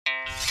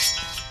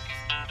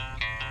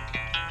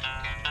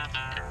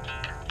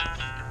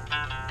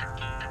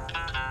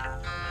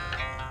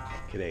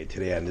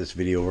Today on this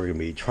video we're going to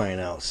be trying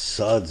out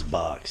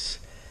Sudzbox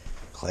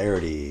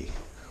Clarity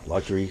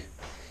Luxury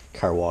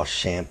Car Wash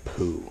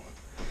Shampoo.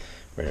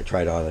 We're going to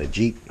try it on a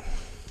Jeep.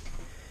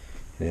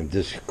 And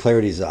this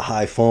Clarity is a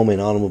high foam and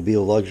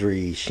automobile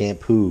luxury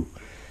shampoo.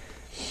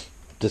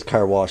 This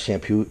car wash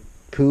shampoo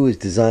is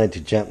designed to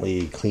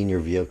gently clean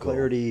your vehicle.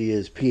 Clarity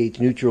is pH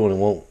neutral and it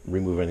won't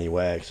remove any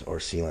wax or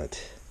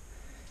sealant.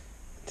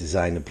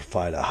 Designed to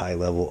provide a high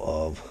level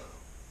of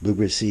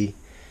lubricity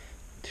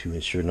to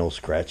ensure no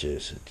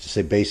scratches.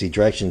 Say basic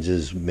directions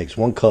is mix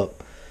 1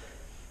 cup,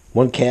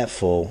 1 cap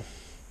full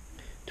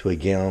to a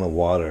gallon of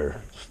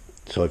water.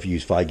 So if you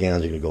use 5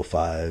 gallons, you're gonna go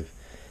five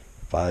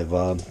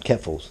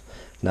capfuls.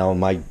 Now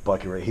my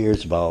bucket right here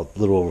is about a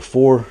little over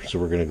 4, so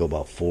we're gonna go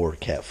about 4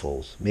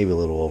 capfuls, maybe a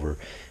little over.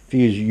 If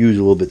you use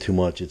a little bit too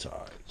much, it's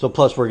alright. So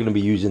plus we're gonna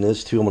be using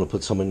this too. I'm gonna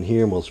put some in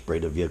here and we'll spray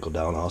the vehicle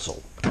down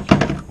also.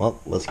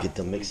 Well, let's get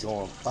the mix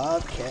going.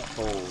 5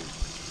 capfuls.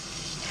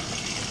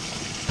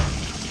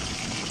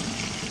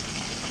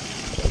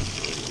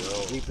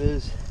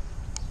 Is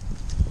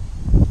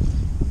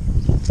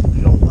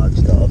you don't watch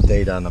the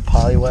update on the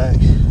polywax,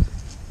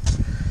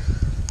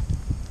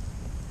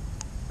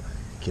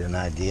 get an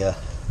idea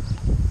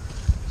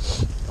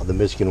of the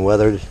Michigan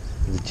weather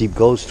the Jeep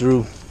goes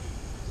through.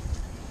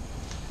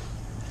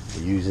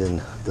 We're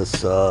using this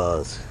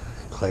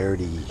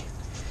Clarity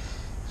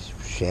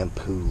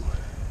shampoo.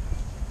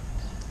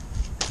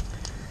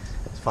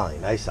 It's finally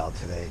nice out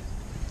today.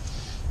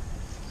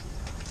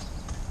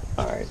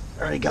 Alright,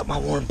 already got my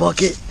warm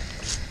bucket.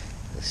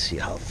 Let's see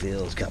how it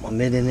feels. Got my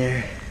mitt in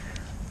there.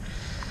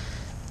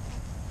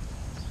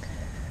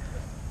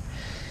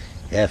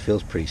 Yeah, it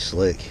feels pretty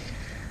slick.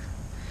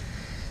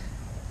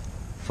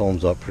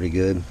 Foams up pretty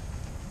good.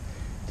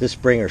 This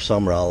spring or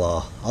summer,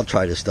 I'll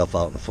try this stuff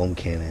out in the foam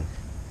cannon.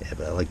 Yeah,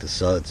 but I like the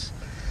Suds.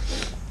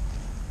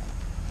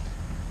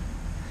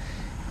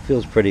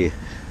 Feels pretty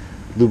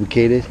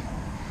lubricated.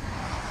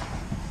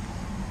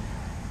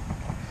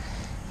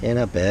 Yeah,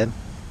 not bad.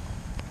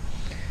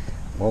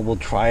 Well, we'll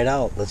try it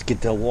out. Let's get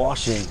the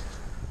washing.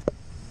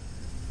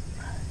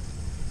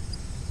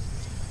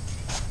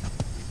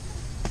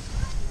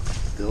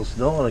 Still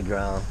snow on the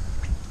ground.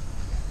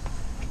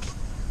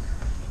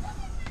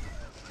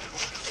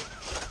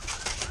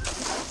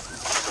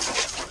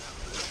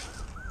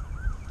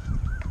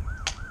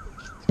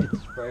 Let's get the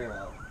sprayer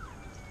out.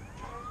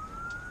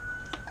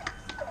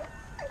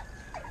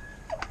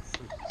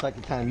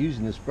 Second time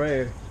using the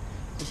sprayer.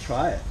 Let's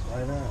try it.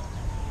 Why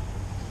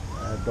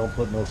not? Don't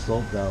put no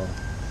soap down.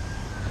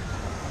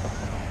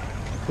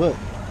 Put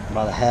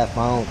about a ½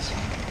 ounce.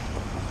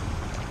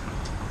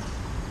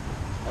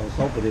 I was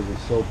hoping it would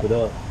soak it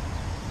up.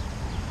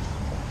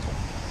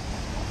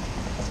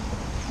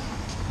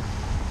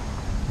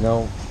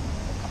 No,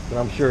 but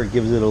I'm sure it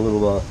gives it a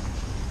little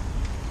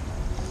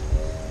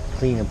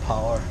cleaning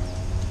power.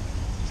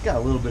 It's got a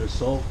little bit of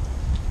soap.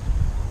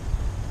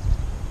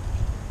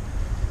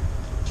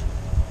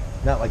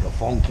 Not like a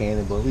foam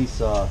cannon, but at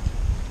least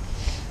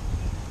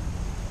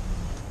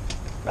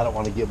I don't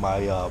want to get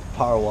my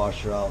power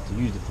washer out to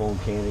use the foam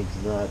cannon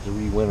because then I have to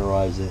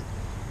re-winterize it.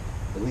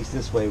 At least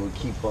this way we'll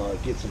keep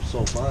get some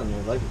soap on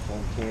there like a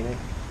foam cannon.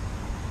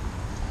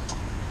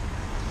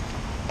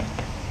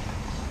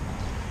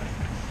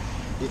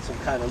 Get some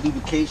kind of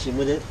lubrication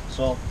with it,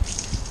 so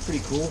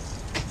pretty cool.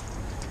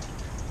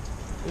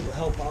 It'll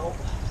help out.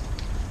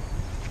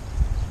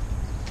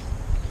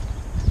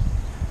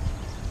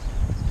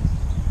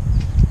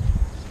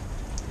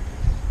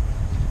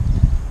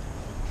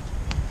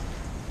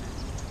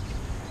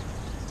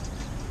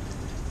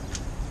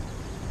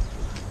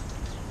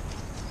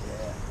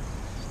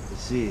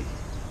 See.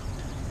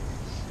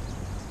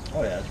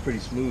 Oh yeah, it's pretty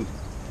smooth.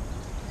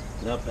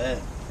 Not bad.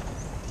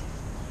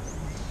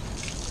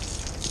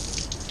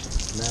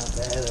 Not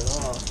bad at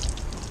all.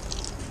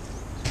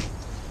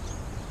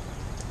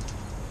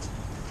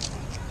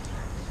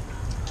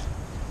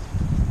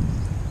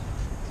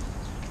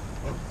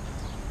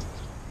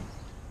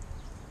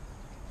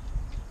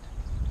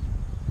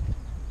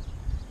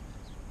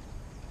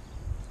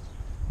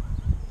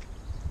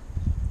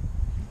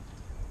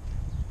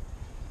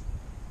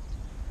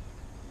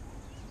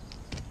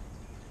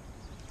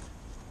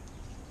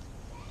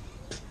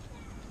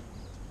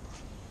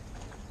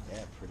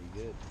 Pretty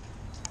good.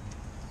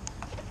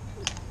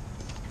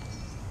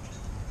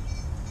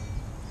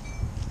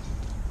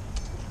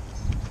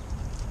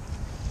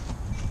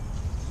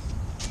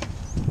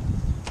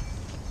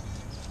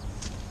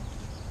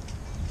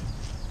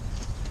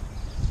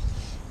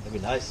 It'd be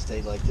nice to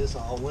stay like this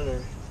all winter.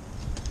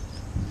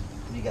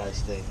 What do you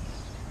guys think?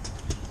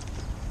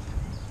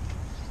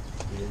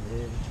 Get in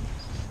there.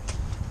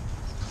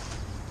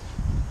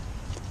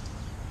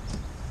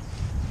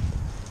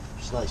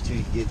 It's nice too,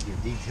 you can get your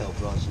detail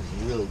brushes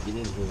and really get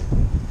in here.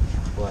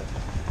 But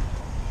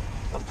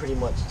I'm pretty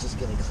much just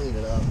gonna clean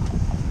it up.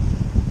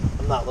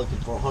 I'm not looking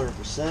for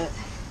 100%.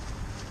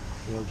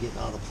 You know, getting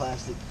all the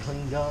plastic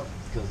cleaned up.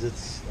 because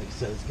it's, like I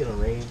said, it's gonna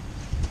rain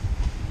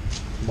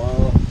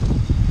tomorrow.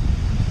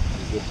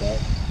 We get back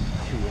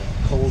to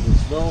cold and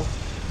snow.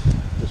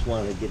 Just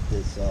wanted to get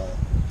this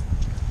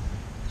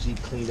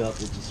Jeep cleaned up.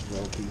 It's just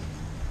filthy.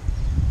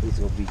 It's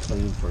gonna be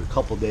clean for a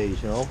couple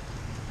days, you know.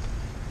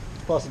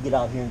 Plus, to get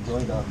out here and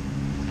enjoy the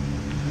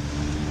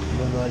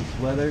nice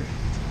weather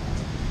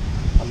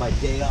on my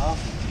day off.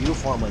 It's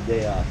beautiful on my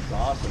day off. It's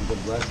awesome.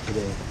 Good rest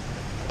today.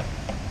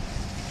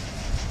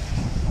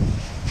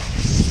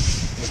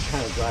 It's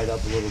kind of dried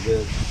up a little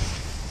bit.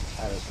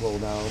 I had to slow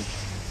down.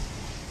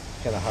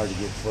 It's kind of hard to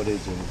get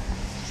footage, and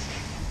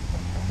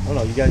I don't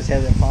know. You guys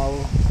have that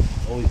problem?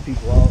 Always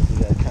people out. You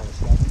gotta kind of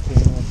stop the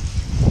camera.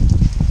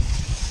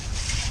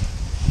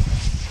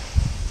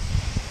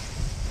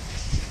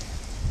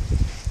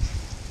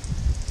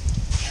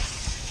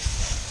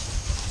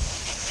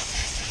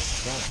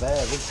 Not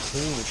bad. It's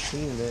clean. It's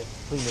cleaning it.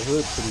 Clean the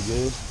hood pretty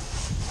good.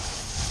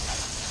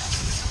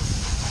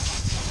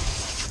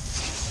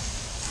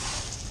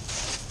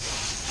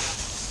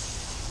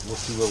 We'll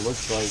see what it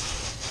looks like.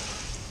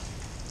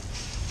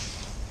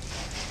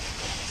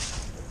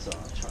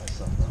 Let's try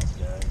something else,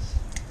 guys.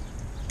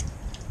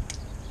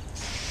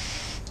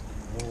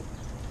 Nope.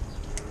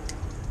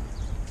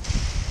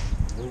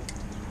 Nope.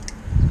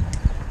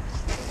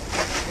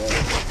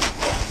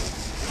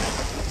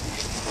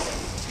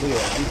 Look at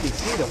that. You can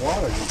see the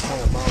water just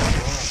kind of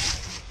bouncing around.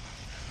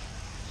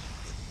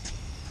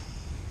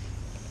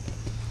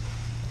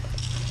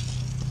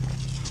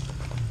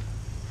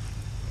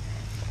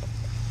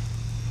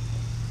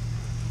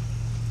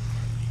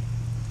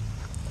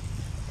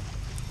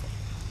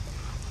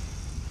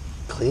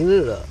 Clean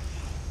it up.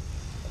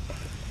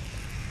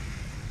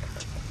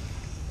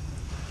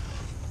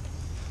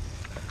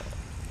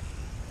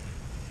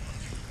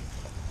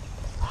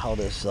 How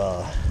this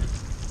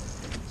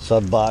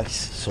Sudzbox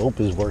soap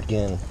is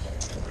working.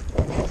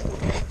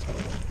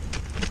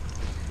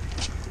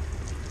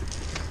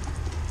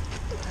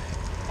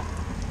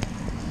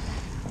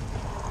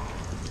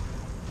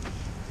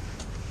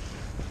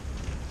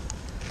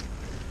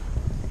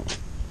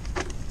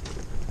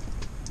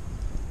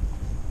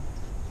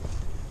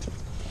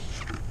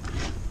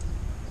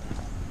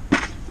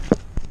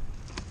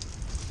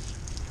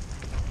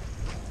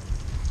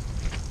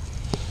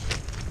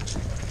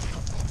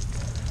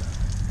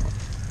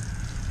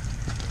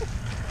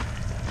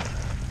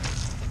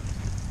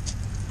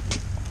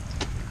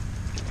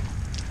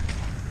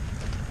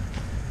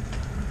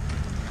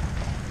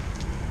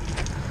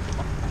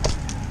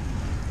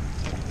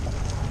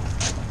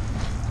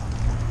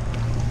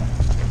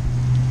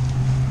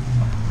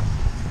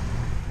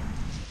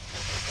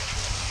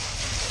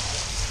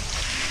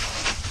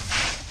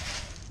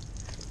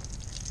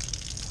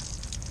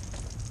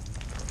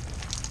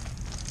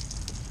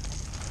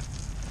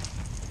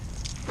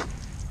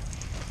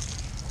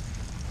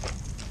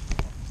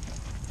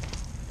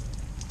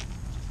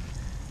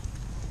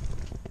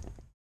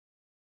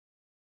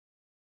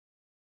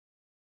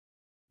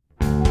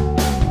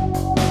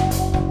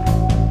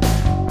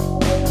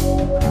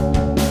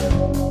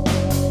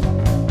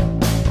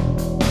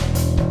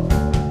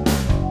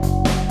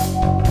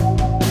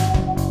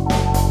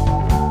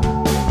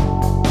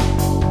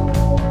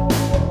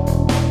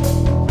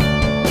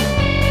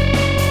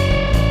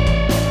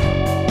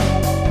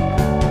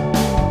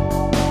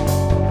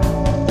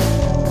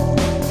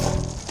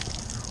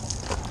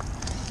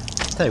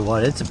 Tell you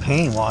what, it's a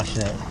pain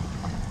washing it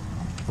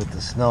with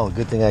the snow.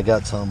 Good thing I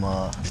got some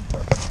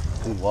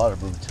good water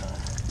boots on.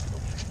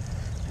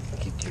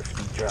 Keep your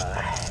feet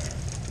dry.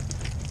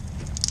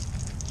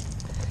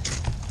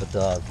 But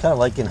kind of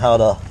liking how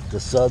the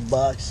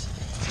Sudzbox,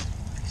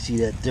 see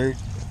that dirt,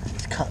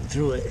 it's cutting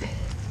through it.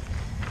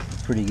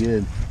 Pretty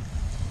good.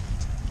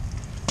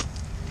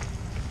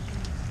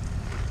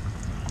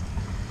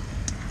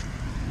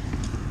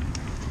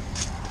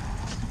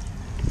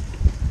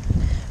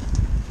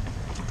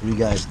 What do you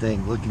guys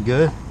think? Looking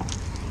good?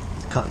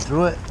 Cutting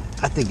through it?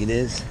 I think it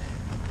is.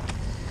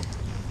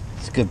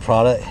 It's a good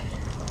product.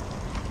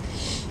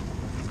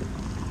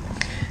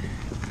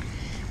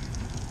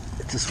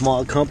 It's a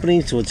small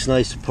company, so it's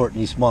nice supporting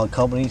these small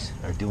companies.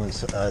 Are doing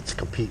to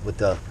compete with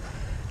the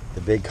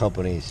big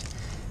companies,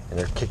 and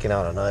they're kicking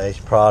out a nice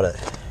product,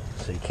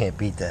 so you can't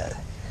beat that.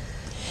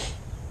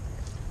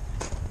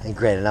 And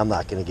granted, I'm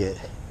not gonna get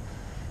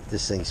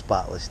this thing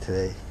spotless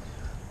today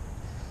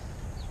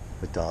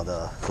with all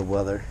the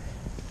weather,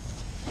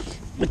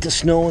 with the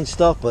snow and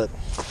stuff, but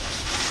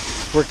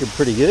it's working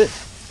pretty good.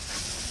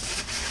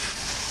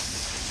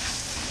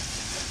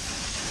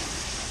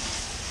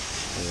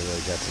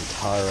 And got some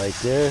tar right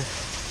there.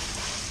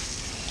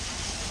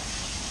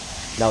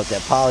 Now with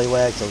that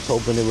polywax, I was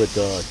hoping it would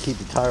keep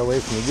the tar away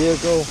from the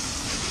vehicle,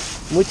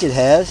 which it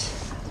has.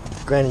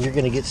 Granted, you're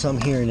gonna get some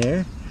here and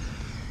there.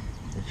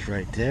 It's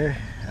right there.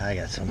 I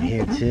got some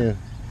here too.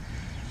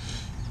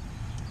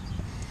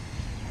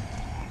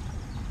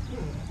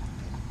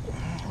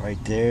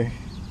 Right there.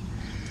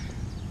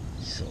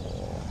 So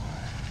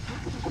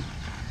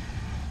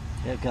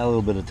yeah, got a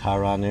little bit of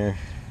tar on there,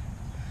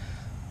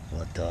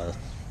 but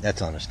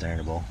that's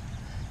understandable.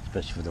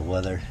 especially for the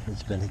weather.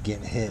 It's been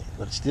getting hit,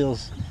 but it still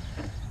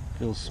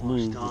feels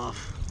smooth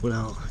off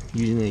without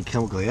using any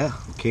chemical. Yeah,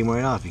 it came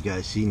right off. You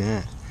guys seen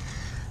that?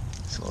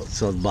 So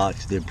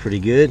Sudzbox did pretty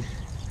good.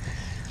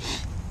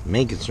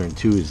 Main concern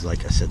too is,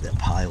 like I said, that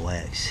poly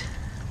wax.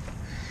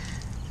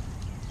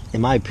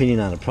 In my opinion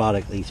on a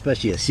product,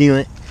 especially a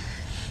sealant,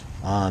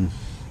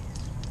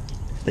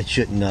 it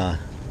shouldn't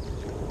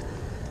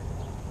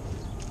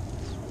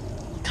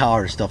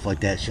tar and stuff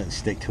like that shouldn't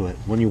stick to it.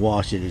 When you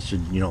wash it, it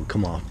should, you know,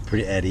 come off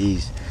pretty at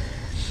ease.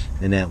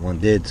 And that one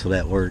did, so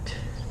that worked.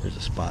 There's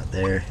a spot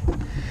there.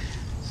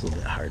 It's a little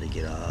bit hard to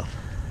get off.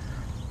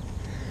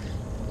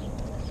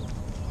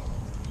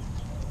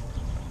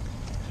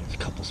 There's a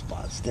couple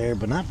spots there,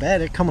 but not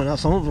bad. They're coming off.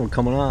 Some of them are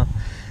coming off.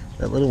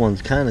 That little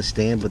one's kind of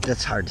staying, but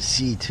that's hard to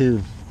see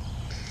too.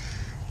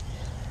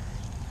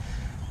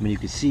 I mean, you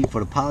can see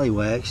for the poly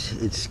wax,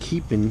 it's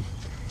keeping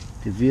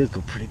the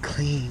vehicle pretty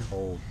clean.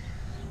 Old.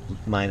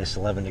 Minus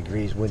 11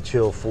 degrees, wind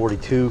chill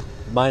 42,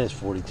 minus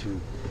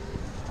 42.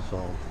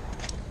 So,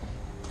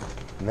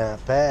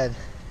 not bad.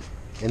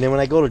 And then when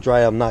I go to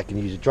dry, I'm not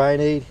going to use a drying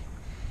aid.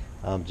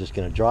 I'm just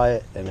going to dry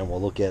it, and then we'll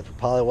look at it for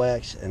poly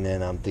wax. And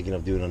then I'm thinking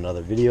of doing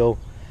another video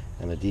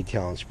and a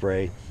detailing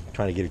spray. I'm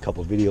trying to get a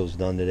couple videos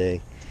done today.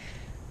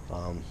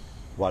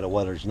 While the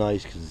weather's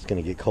nice, because it's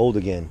going to get cold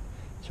again.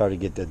 Try to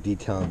get the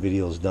detailing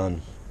videos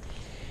done.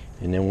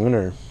 And then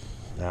winter.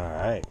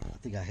 Alright. I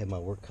think I had my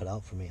work cut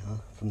out for me, huh?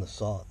 From the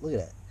salt. Look at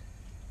that.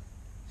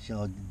 See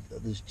how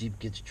this Jeep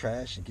gets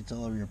trash and gets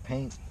all over your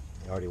paint?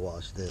 I already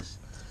washed this.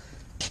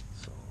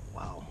 So,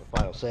 wow.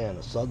 Final say on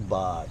the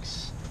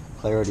Sudzbox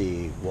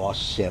Clarity Wash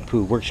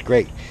Shampoo. Works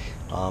great.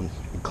 It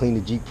cleaned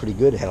the Jeep pretty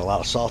good. It had a lot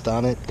of salt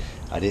on it.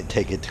 I didn't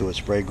take it to a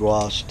spray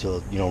wash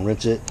to, you know,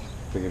 rinse it.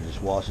 Figured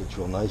just wash it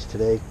real nice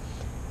today.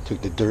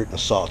 Took the dirt and the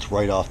salts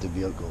right off the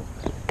vehicle.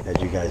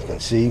 As you guys can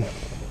see.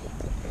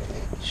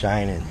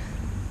 Shining.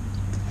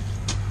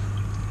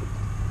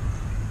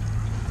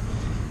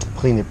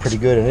 Cleaned it pretty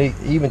good, and it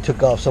even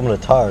took off some of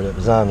the tar that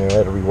was on there. I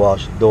had to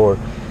rewash the door,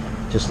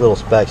 just little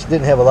specks.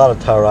 Didn't have a lot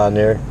of tar on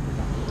there,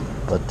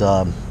 but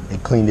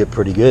it cleaned it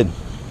pretty good.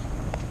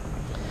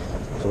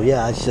 So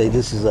yeah, I'd say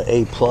this is an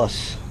A+.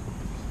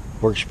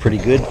 Works pretty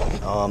good.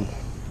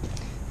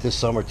 This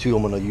summer too,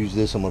 I'm going to use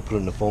this. I'm going to put it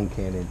in the foam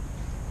cannon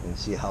and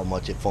see how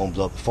much it foams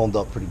up. It foamed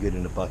up pretty good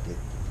in the bucket,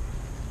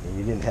 and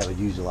you didn't have to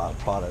use a lot of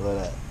product. Look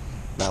at that,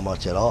 not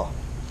much at all,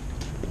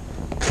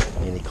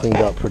 and it cleaned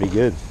up pretty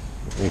good.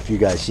 If you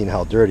guys seen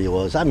how dirty it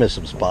was, I missed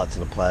some spots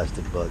in the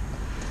plastic, but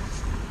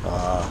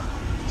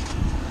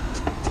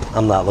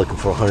I'm not looking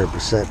for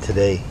 100%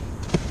 today.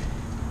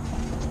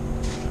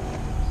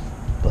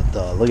 But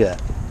look at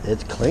that,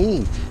 it's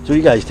clean. So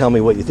you guys tell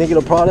me what you think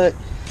of the product.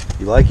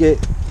 You like it?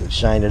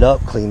 Shine it up,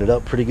 clean it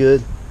up pretty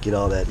good, get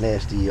all that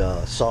nasty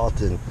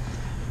salt and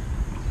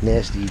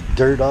nasty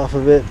dirt off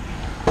of it.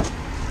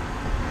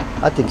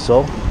 I think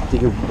so. I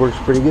think it works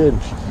pretty good.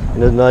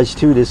 And it's nice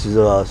too. This is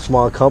a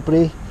small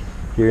company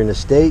here in the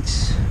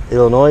States,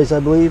 Illinois,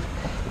 I believe,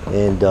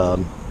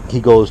 and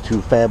he goes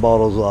to Fab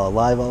Autos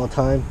live all the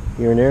time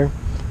here and there,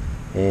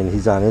 and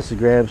he's on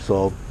Instagram.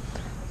 So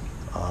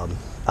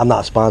I'm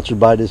not sponsored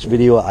by this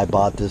video. I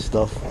bought this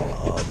stuff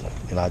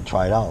and I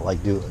try it out. I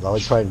like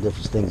trying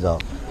different things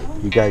out.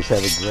 You guys have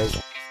a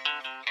great.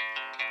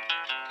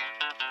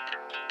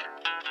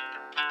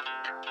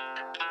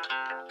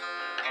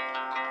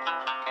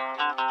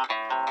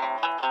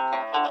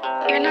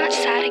 You're not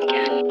sad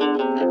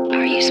again,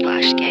 are you,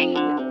 Splash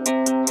Gang?